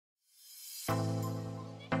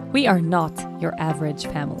We are not your average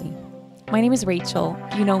family. My name is Rachel.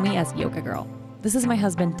 You know me as Yoga Girl. This is my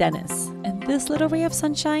husband, Dennis, and this little ray of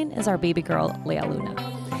sunshine is our baby girl, Lea Luna.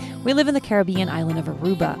 We live in the Caribbean island of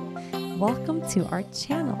Aruba. Welcome to our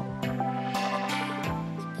channel.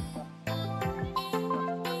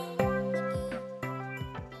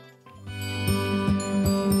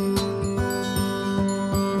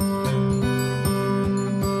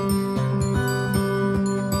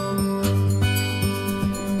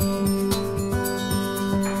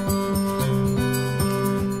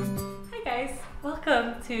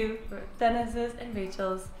 Welcome to Dennis's and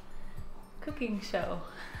Rachel's cooking show.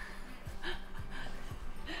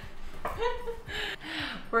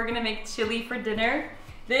 We're gonna make chili for dinner.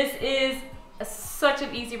 This is such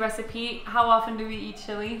an easy recipe. How often do we eat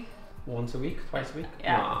chili? Once a week, twice a week?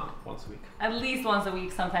 Yeah. Nah, once a week. At least once a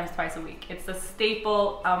week, sometimes twice a week. It's a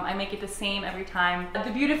staple. I make it the same every time.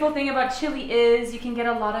 The beautiful thing about chili is you can get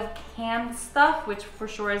a lot of canned stuff, which for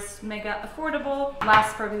sure is mega affordable,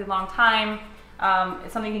 lasts for a really long time.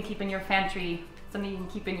 It's something you can keep in your pantry. Something you can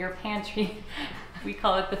keep in your pantry. We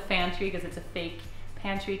call it the pantry because it's a fake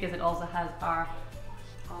pantry because it also has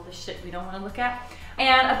all the shit we don't want to look at.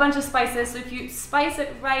 And a bunch of spices. So if you spice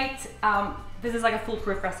it right, this is like a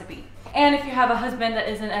foolproof recipe. And if you have a husband that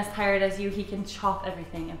isn't as tired as you, he can chop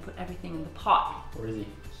everything and put everything in the pot. Where is he?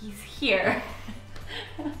 He's here.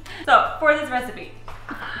 So for this recipe.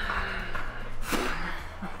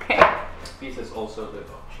 Okay. Pizza is also a good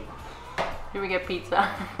option. Here we get pizza.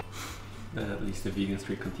 At least the vegan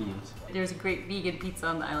streak continues. There's a great vegan pizza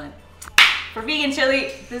on the island. For vegan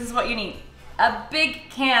chili, this is what you need. A big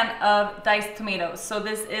can of diced tomatoes. So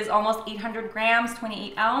this is almost 800 grams,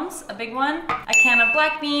 28 ounce, a big one. A can of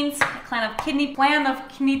black beans, a can of kidney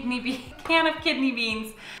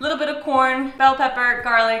beans, a little bit of corn, bell pepper,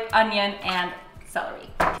 garlic, onion, and celery.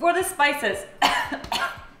 For the spices,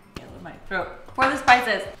 my throat. For the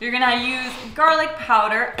spices, you're gonna use garlic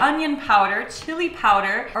powder, onion powder, chili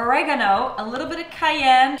powder, oregano, a little bit of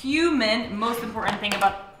cayenne, cumin, most important thing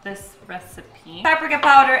about this recipe, paprika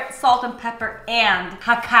powder, salt and pepper, and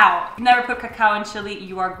cacao. If you never put cacao in chili,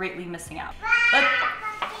 you are greatly missing out.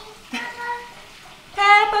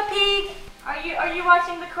 Peppa Pig! Are you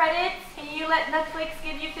watching the credits? Can you let Netflix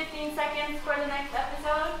give you 15 seconds for the next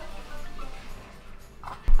episode?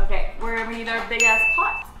 Okay, we need our big ass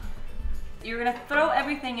pot. You're gonna throw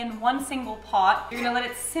everything in one single pot. You're gonna let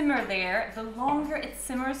it simmer there. The longer it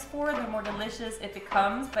simmers for, the more delicious it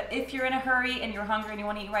becomes. But if you're in a hurry and you're hungry and you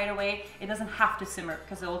wanna eat right away, it doesn't have to simmer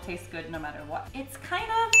because it will taste good no matter what. It's kind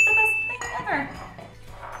of the best thing ever.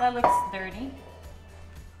 That looks dirty.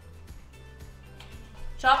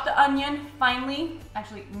 Chop the onion finely.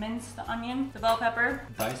 Actually, mince the onion. The bell pepper.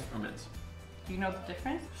 Diced or minced? Do you know the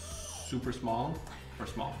difference? Super small or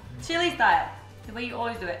small? Chili style. The way you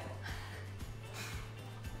always do it.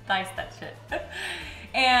 Dice that shit.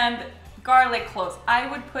 And garlic cloves. I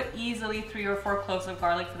would put easily 3 or 4 cloves of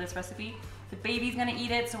garlic for this recipe. The baby's gonna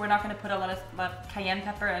eat it, so we're not gonna put a lot of cayenne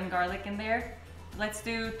pepper and garlic in there. Let's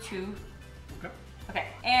do 2. Okay. Okay,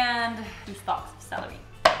 and 2 stalks of celery.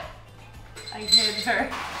 I hid her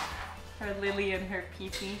Lily and her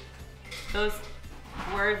Peepee. Those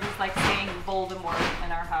words is like saying Voldemort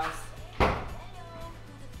in our house.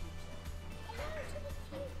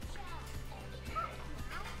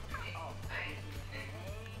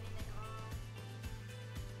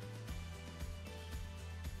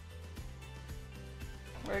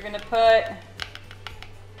 We're gonna put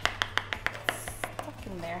stuff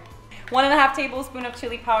in there. 1.5 tablespoons of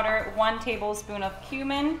chili powder, 1 tablespoon of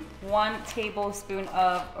cumin, 1 tablespoon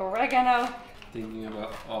of oregano. Thinking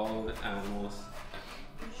about all the animals.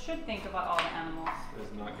 You should think about all the animals.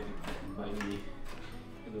 It's not getting bitten by me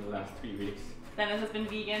in the last 3 weeks. Dennis has been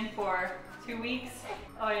vegan for 2 weeks.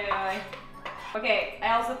 Oh yeah. Okay,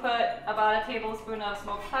 I also put about 1 tablespoon of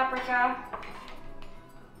smoked paprika,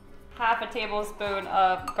 1/2 tablespoon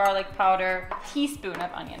of garlic powder, teaspoon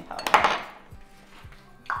of onion powder.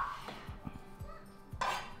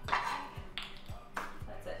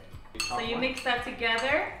 That's it. So you mix that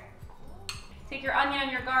together. Take your onion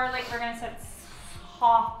and your garlic. We're gonna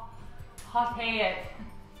saute it.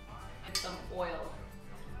 Get some oil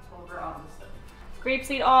over on the stove.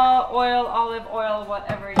 Grapeseed oil, olive oil,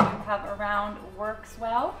 whatever you have around works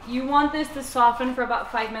well. You want this to soften for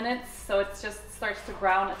about 5 minutes, so it just starts to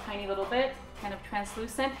brown a tiny little bit, kind of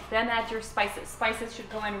translucent. Then add your spices. Spices should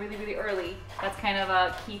go in really, really early. That's kind of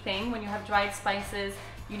a key thing. When you have dried spices,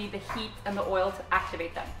 you need the heat and the oil to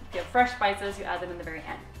activate them. If you have fresh spices, you add them in the very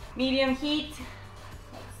end. Medium heat.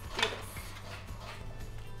 Let's do this.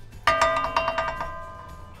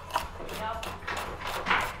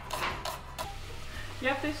 You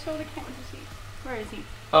have to show the camera. Where is he?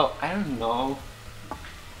 Oh, I don't know.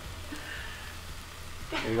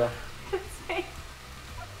 Here you go. He's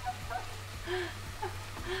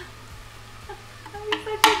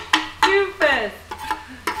such a doofus.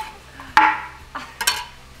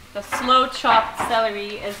 The slow chopped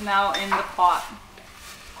celery is now in the pot.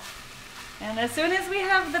 And as soon as we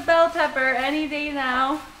have the bell pepper, any day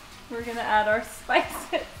now, we're gonna add our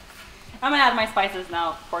spices. I'm gonna add my spices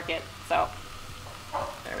now, pork it, so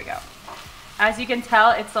there we go. As you can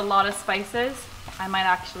tell, it's a lot of spices. I might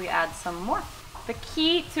actually add some more. The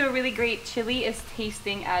key to a really great chili is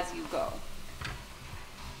tasting as you go.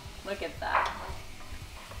 Look at that.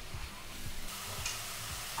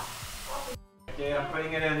 Okay, I'm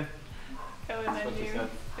putting it in. Go in That's what she said.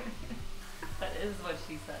 That is what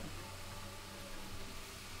she said.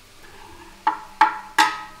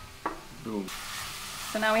 Boom.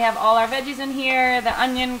 So now we have all our veggies in here, the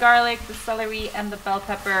onion, garlic, the celery, and the bell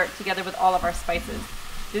pepper together with all of our spices.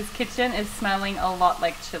 This kitchen is smelling a lot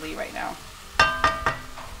like chili right now.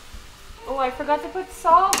 Oh, I forgot to put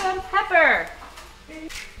salt and pepper.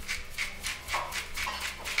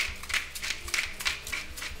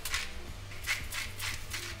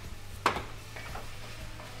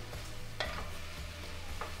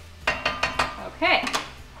 Okay.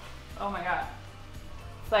 Oh my god.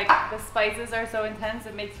 It's like the spices are so intense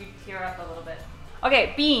it makes you tear up a little bit.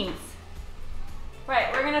 Okay, beans.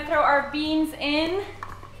 Right, we're gonna throw our beans in.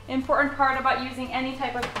 Important part about using any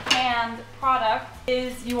type of canned product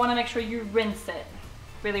is you wanna make sure you rinse it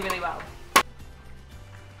really, really well.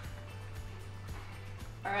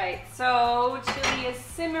 All right, so chili is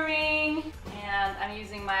simmering and I'm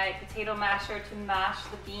using my potato masher to mash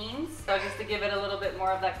the beans. So just to give it a little bit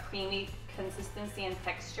more of that creamy consistency and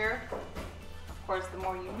texture. Of course, the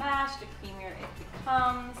more you mash, the creamier it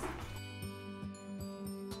becomes.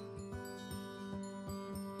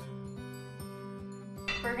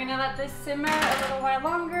 We're gonna let this simmer a little while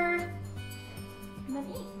longer and then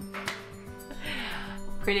eat.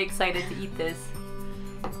 Pretty excited to eat this.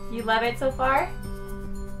 You love it so far?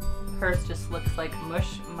 Hers just looks like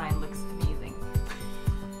mush, mine looks to me